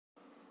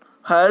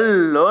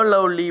Hello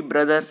lovely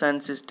brothers and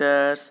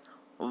sisters.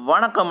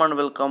 வணக்கம் and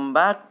welcome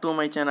back to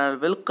my channel.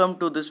 Welcome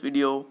to this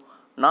video.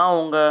 நான்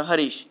உங்கள்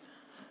ஹரிஷ்.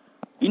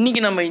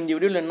 இன்றைக்கி நம்ம இந்த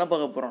வீடியோவில் என்ன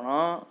பார்க்க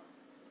போகிறோன்னா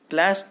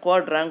class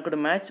squad ranked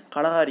match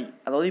Kalahari.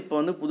 அதாவது இப்போ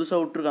வந்து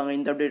புதுசாக விட்ருக்காங்க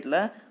இந்த அப்டேட்டில்.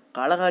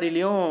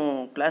 கலஹாரிலையும்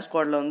கிளாஸ்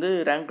ஸ்குவாடில் வந்து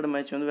ரேங்க்டு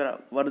மேட்ச் வந்து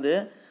வருது.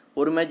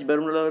 ஒரு மேட்ச்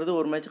பெர்முடாவில் வருது,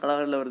 ஒரு மேட்ச்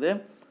கலஹாரியில் வருது.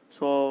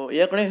 ஸோ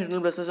ஏற்கனவே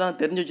ஹிடன் பிளஸஸ்லாம்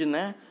தெரிஞ்சு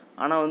வச்சுருந்தேன்,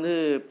 ஆனால் வந்து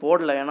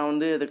போடலை. ஏன்னா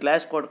வந்து அது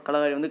கிளாஸ் ஸ்குவாட்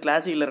கலஹாரி வந்து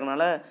கிளாசிக்கில்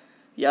இருக்கனால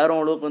யாரும்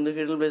அவ்வளோக்கு வந்து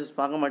ஹிடன் பிளேசஸ்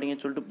பார்க்க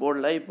மாட்டீங்கன்னு சொல்லிட்டு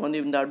போடல. இப்போ வந்து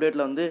இந்த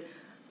அப்டேட்டில் வந்து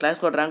கிளாஸ்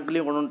ஸ்குவாட்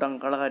ரேங்க்லேயும் கொண்டு வந்துட்டாங்க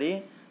கலஹாரி.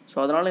 ஸோ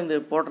அதனால் இந்த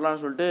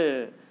போட்டலான்னு சொல்லிட்டு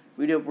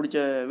வீடியோ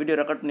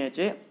ரெக்கார்ட்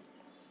பண்ணியாச்சு.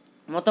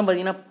 மொத்தம்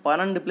பார்த்திங்கன்னா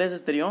 12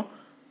 பிளேசஸ் தெரியும்.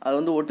 அது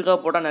வந்து ஒட்டுக்காக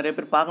போட்டால் நிறைய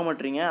பேர் பார்க்க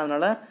மாட்டீங்க.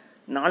 அதனால்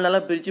 4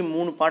 நாளாக பிரித்து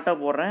 3 பார்ட்டாக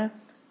போடுறேன்.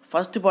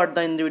 ஃபஸ்ட்டு பார்ட்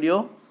தான் இந்த வீடியோ.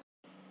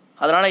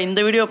 அதனால்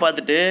இந்த வீடியோ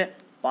பார்த்துட்டு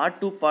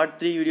பார்ட் 2 பார்ட்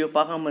 3 வீடியோ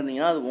பார்க்காம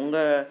இருந்தீங்கன்னா அது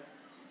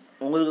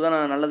உங்களுக்கு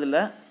தான்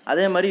நல்லதில்லை.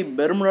 அதே மாதிரி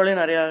பெர்முடாலேயும்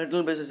நிறையா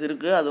ஹிடன் பிளேசஸ்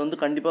இருக்குது. அது வந்து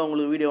கண்டிப்பாக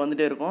உங்களுக்கு வீடியோ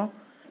வந்துகிட்டே இருக்கும்.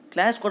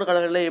 கிளாஸ் ஸ்குவாட்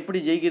கலகரில் எப்படி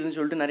ஜெயிக்கிறதுன்னு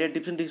சொல்லிட்டு நிறைய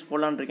டிப்ஸ் அண்ட் ட்ரிக்ஸ்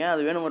போடலான்னு இருக்கேன்.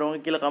 அது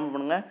வேணுங்கிறவங்க கீழே காமெண்ட்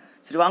பண்ணுங்கள்.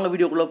 சரி வாங்க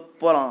வீடியோக்குள்ளே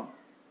போகலாம்.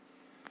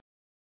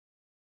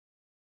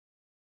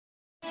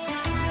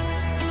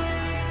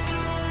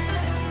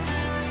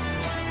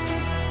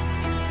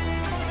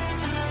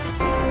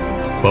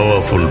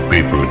 Powerful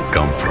people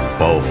come from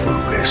powerful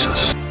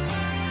places.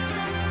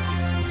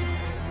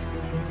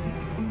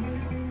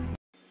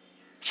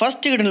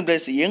 First hidden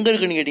place எங்கே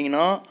இருக்குதுன்னு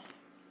கேட்டிங்கன்னா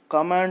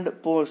கமாண்ட்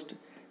போஸ்ட்.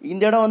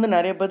 இந்த இடம் வந்து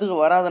நிறைய பேருக்கு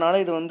வராதனால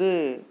இது வந்து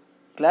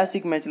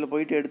கிளாசிக் மேட்ச்சில்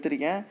போயிட்டு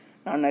எடுத்திருக்கேன்.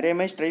 நான் நிறைய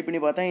மேட்ச் ட்ரை பண்ணி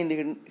பார்த்தேன். இந்த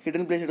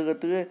ஹிடன் பிளேஸ்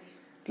எடுக்கிறதுக்கு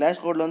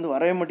கிளாஸ் கோடில் வந்து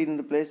வரவே மாட்டேங்குது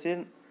இந்த பிளேஸு.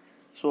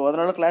 ஸோ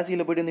அதனால்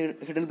கிளாசிக்கில் போய்ட்டு இந்த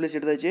ஹிடன் பிளேஸ்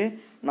எடுத்தாச்சு.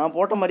 நான்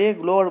போட்ட மாதிரியே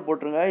க்ளோவால்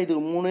போட்டுருங்க.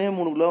 இதுக்கு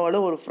 3 க்ளோவால்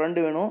ஒரு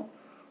ஃப்ரெண்டு வேணும்.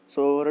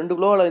 ஸோ 2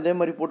 க்ளோவால் இதே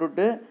மாதிரி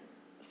போட்டுவிட்டு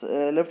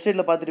லெஃப்ட்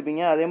சைடில்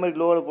பார்த்துருப்பீங்க. அதே மாதிரி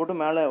க்ளோவால் போட்டு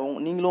மேலே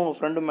நீங்களும் உங்கள்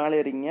ஃப்ரெண்டும் மேலே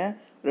ஏறிங்க.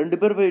 2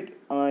 பேர் போய்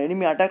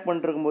எனிமி அட்டாக்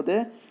பண்ணிருக்கும்போது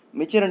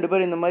மிச்சம் 2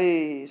 பேர் இந்த மாதிரி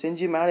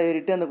செஞ்சு மேலே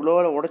ஏறிட்டு அந்த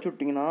க்ளோவால் உடச்சி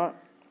விட்டிங்கன்னா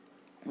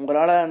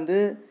உங்களால் வந்து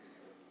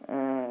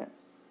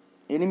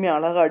எனிமி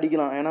அழகாக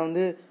அடிக்கலாம். ஏன்னா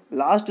வந்து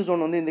லாஸ்ட்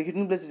ஜோன் வந்து இந்த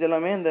ஹிடன் பிளேசஸ்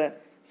எல்லாமே இந்த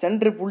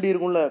சென்ட்ரு புள்ளி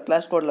இருக்கும்ல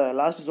கிளாஸ் ஸ்குவாடில்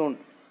லாஸ்ட் ஜோன்,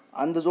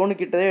 அந்த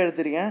ஜோனுக்கிட்டதே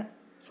எடுத்துருக்கேன்.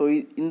 ஸோ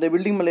இந்த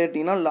பில்டிங் மேலே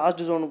ஏறிட்டிங்கன்னா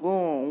லாஸ்ட்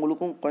ஜோனுக்கும்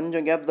உங்களுக்கும்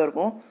கொஞ்சம் கேப் தான்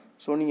இருக்கும்.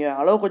 ஸோ நீங்கள்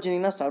அளவுக்கு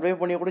வச்சுருந்தீங்கன்னா சர்வே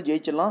பண்ணி கூட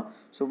ஜெயிச்சிடலாம்.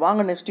 ஸோ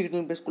வாங்க நெக்ஸ்ட்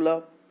ஹிடன் பிளேஸ்க்குள்ளே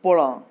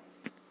போகலாம்.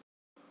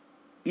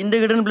 இந்த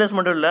ஹிடன் பிளேஸ்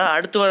மட்டும் இல்லை,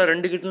 அடுத்து வர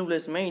 2 ஹிடன்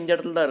பிளேஸுமே இந்த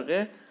இடத்துல தான்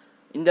இருக்குது.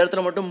 இந்த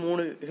இடத்துல மட்டும்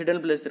 3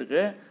 ஹிடன் பிளேஸ்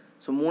இருக்குது.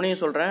 ஸோ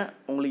 3ஐயும் சொல்கிறேன்,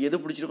 உங்களுக்கு எது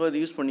பிடிச்சிருக்கோ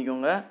அது யூஸ்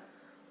பண்ணிக்கோங்க.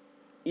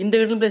 இந்த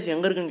ஹிடன் பிளேஸ்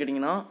எங்கே இருக்குதுன்னு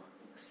கேட்டிங்கன்னா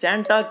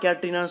சாண்டா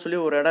கேட்ரினான்னு சொல்லி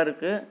ஒரு இடம்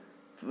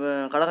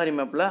இருக்குது கலஹாரி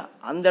மேப்பில்.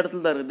 அந்த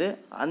இடத்துல தான் இருக்குது.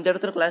 அந்த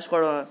இடத்துல கிளாஸ்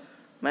ஸ்குவாட்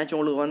மேட்ச்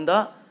உங்களுக்கு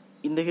வந்தால்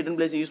இந்த ஹிடன்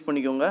பிளேஸை யூஸ்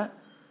பண்ணிக்கோங்க.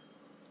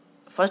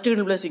 ஃபஸ்ட்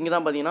ஹிடன் பிளேஸ் இங்கே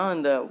தான் பார்த்தீங்கன்னா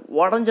இந்த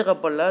உடஞ்ச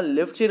கப்பலில்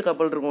லெஃப்ட் சைடு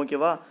கப்பல் இருக்கும்.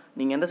 ஓகேவா,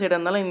 நீங்கள் எந்த சைடாக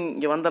இருந்தாலும்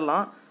இங்கே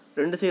வந்துடலாம்.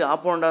 2 சைடு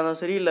ஆப்போனண்டாக இருந்தாலும்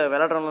சரி இல்லை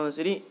விளையாடுறவங்க இருந்தாலும்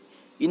சரி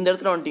இந்த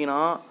இடத்துல வந்துட்டிங்கன்னா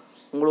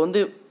உங்களை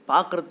வந்து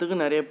பார்க்குறதுக்கு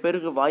நிறைய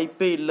பேருக்கு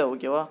வாய்ப்பே இல்லை.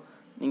 ஓகேவா,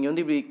 நீங்கள்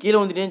வந்து இப்படி கீழே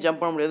வந்துட்டே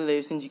ஜம்ப் பண்ண முடியாது.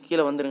 தயவு செஞ்சு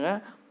கீழே வந்துடுங்க.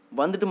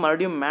 வந்துட்டு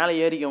மறுபடியும் மேலே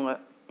ஏறிக்கோங்க.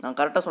 நான்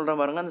கரெக்டாக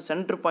சொல்கிறேன் பாருங்கள். அந்த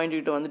சென்டர் பாயிண்ட்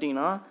கிட்ட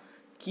வந்துட்டிங்கன்னா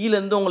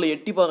கீழேருந்து உங்களை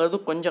எட்டி பார்க்குறது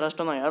கொஞ்சம்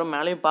கஷ்டம் தான். யாரும்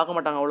மேலேயும் பார்க்க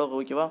மாட்டாங்க அவ்வளோ.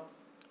 ஓகேவா,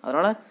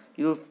 அதனால்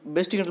இது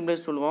பெஸ்ட் ஹிடன்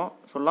பிளேஸ்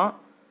சொல்லலாம்.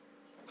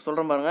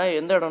 சொல்கிறேன் பாருங்கள்.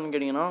 எந்த இடம்னு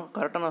கேட்டிங்கன்னா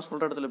கரெக்டாக நான்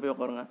சொல்கிற இடத்துல போய்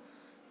உட்காருங்க.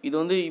 இது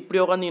வந்து இப்படி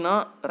உட்காந்திங்கன்னா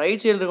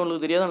ரைட் சைடு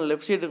இருக்கவங்களுக்கு தெரியாது, அந்த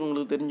லெஃப்ட் சைடு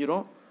இருக்கவங்களுக்கு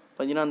தெரிஞ்சிடும்.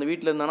 பார்த்தீங்கன்னா அந்த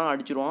வீட்டில் இருந்தானா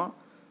அடிச்சிடுவான்.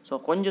 ஸோ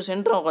கொஞ்சம்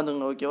சென்டராக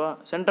உட்காந்துங்க. ஓகேவா,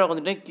 சென்டராக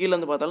உட்காந்துட்டே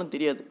கீழேருந்து பார்த்தாலும்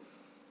தெரியாது.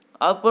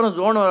 அப்புறம்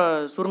ஜோனை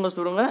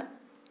சுருங்க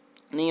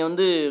நீங்கள்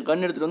வந்து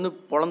கன் எடுத்துகிட்டு வந்து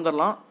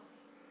பொழந்துடலாம்.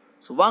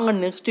 ஸோ வாங்க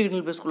நெக்ஸ்ட்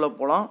ஹிடன் பிளேஸ்க்குள்ளே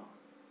போகலாம்.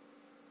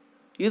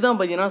 இதுதான்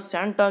பார்த்தீங்கன்னா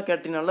சாண்டா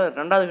கேட்ரினால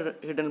 2வது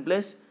ஹிடன்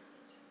பிளேஸ்.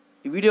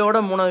 வீடியோவோட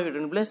 3வது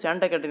ஹிடன் பிளேஸ்,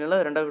 சாண்டா கேட்ரினால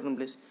 2வது ஹிடன்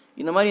பிளேஸ்.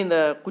 இந்த மாதிரி இந்த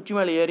குச்சி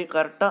மேலே ஏறி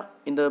கரெக்டாக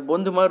இந்த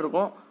பொந்து மாதிரி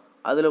இருக்கும்,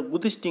 அதில்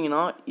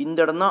குதிச்சிட்டிங்கன்னா இந்த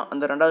இடம் தான்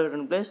அந்த 2வது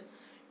ஹிடன் பிளேஸ்.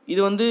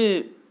 இது வந்து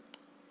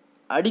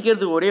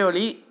அடிக்கிறதுக்கு ஒரே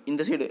வழி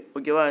இந்த சைடு.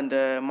 ஓகேவா, இந்த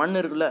மண்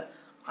இருக்குல்ல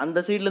அந்த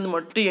சைட்லேருந்து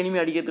மட்டும் எனிமி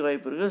அடிக்கிறதுக்கு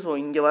வாய்ப்பு இருக்குது. ஸோ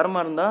இங்கே வர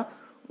மாதிரி இருந்தால்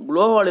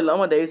க்ளோவால்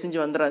இல்லாமல் தயவு செஞ்சு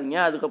வந்துடாதீங்க.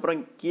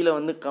 அதுக்கப்புறம் கீழே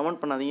வந்து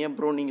கமெண்ட் பண்ணாதீங்க,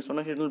 ப்ரோ நீங்கள்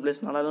சொன்ன ஹிடன்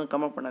பிளேஸ் நல்லா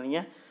கமெண்ட்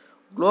பண்ணாதீங்க.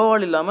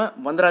 க்ளோவால் இல்லாமல்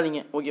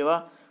வந்துடாதீங்க. ஓகேவா,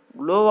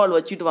 க்ளோவால்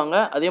வச்சுட்டு வாங்க.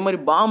 அதே மாதிரி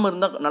பாம்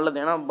இருந்தால் நல்லது.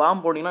 ஏன்னா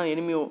பாம் போட்டிங்கன்னா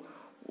எனிமி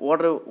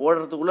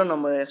ஓடுறதுக்குள்ளே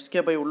நம்ம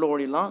எஸ்கேப் ஆகி உள்ளே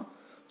ஓடிடலாம்.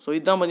 ஸோ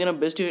இதுதான் பார்த்தீங்கன்னா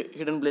பெஸ்ட்டு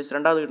ஹிடன் பிளேஸ்,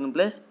 2வது ஹிடன்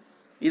பிளேஸ்.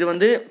 இது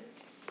வந்து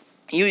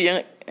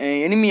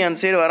எனிமி அந்த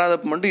சைடு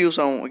வராதப்போ மட்டும் யூஸ்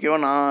ஆகும். ஓகேவா,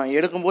 நான்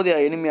எடுக்கும்போது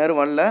எனிமி யாரும்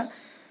வரல,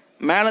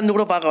 மேலேருந்து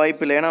கூட பார்க்க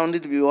வாய்ப்பு இல்லை. ஏன்னா வந்து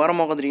இது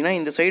ஓரமாக உட்காந்துட்டிங்கன்னா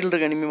இந்த சைடில்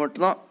இருக்க எனிமி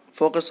மட்டும் தான்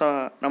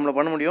ஃபோக்கஸாக நம்மளை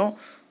பண்ண முடியும்,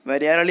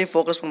 வேறு யாராலையும்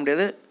ஃபோக்கஸ் பண்ண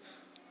முடியாது.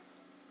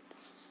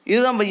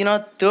 இதுதான் பார்த்தீங்கன்னா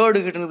 3rd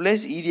ஹிடன்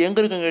பிளேஸ். இது எங்கே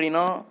இருக்குன்னு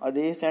கேட்டிங்கன்னா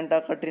அதே சாண்டா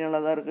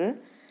கேட்ரினால தான் இருக்குது.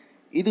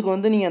 இதுக்கு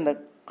வந்து நீங்கள் அந்த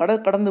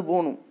கடல் கடந்து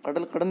போகணும்.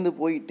 கடல் கடந்து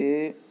போயிட்டு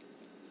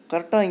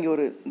கரெக்டாக இங்கே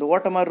இந்த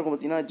ஓட்ட மாதிரி இருக்கும்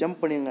பார்த்தீங்கன்னா,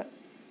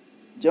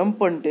 ஜம்ப்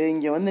பண்ணிட்டு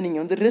இங்கே வந்து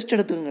நீங்கள் வந்து ரெஸ்ட்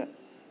எடுத்துக்கோங்க.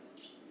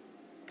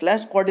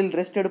 கிளாஸ் ஸ்குவாடில்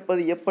ரெஸ்ட்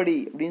எடுப்பது எப்படி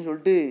அப்படின்னு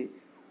சொல்லிட்டு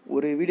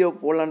ஒரு வீடியோ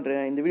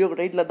போடலான்றேன். இந்த வீடியோக்கு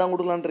டைட்டில் தான்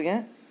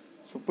கொடுக்கலான்ட்ருக்கேன்.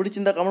 ஸோ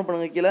பிடிச்சிருந்தா கமெண்ட்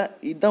பண்ணுங்கள் கீழே.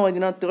 இதுதான்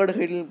பார்த்தீங்கன்னா third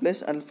hiding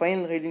place and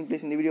final hiding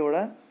place இந்த வீடியோவோட.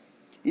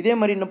 இதே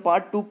மாதிரி இன்னும்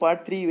part 2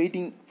 part 3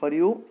 waiting for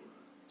you.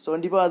 So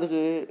கண்டிப்பாக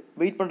அதுக்கு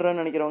வெயிட்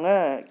பண்ணுறேன்னு நினைக்கிறவங்க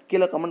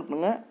கீழே கமெண்ட்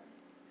பண்ணுங்கள்.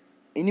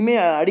 இனிமேல்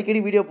அடிக்கடி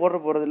வீடியோ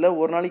போகிறதில்ல,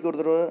 ஒரு நாளைக்கு ஒரு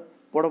தடவை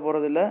போட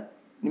போகிறதில்ல.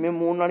 இனிமேல்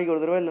 3 நாளைக்கு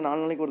ஒரு தடவை இல்லை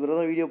 4 நாளைக்கு ஒரு தடவை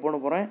தான் வீடியோ போட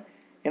போகிறேன்.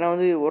 ஏன்னா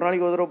வந்து ஒரு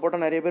நாளைக்கு ஒரு தடவை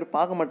போட்டால் நிறைய பேர்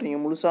பார்க்க மாட்டேங்க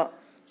முழுசாக.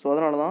 ஸோ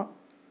அதனால தான்.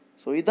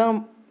 ஸோ இதுதான்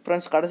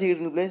ஃப்ரெண்ட்ஸ் கடைசி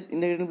ஹிடன் பிளேஸ்.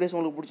 இந்த ஹிடன் பிளேஸ்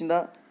உங்களுக்கு பிடிச்சிருந்தா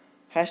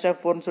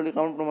 #4 சொல்லி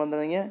கமெண்ட் பண்ண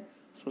வந்துடுங்க.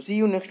 So see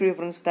you next video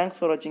friends. Thanks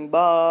for watching.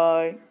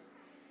 Bye.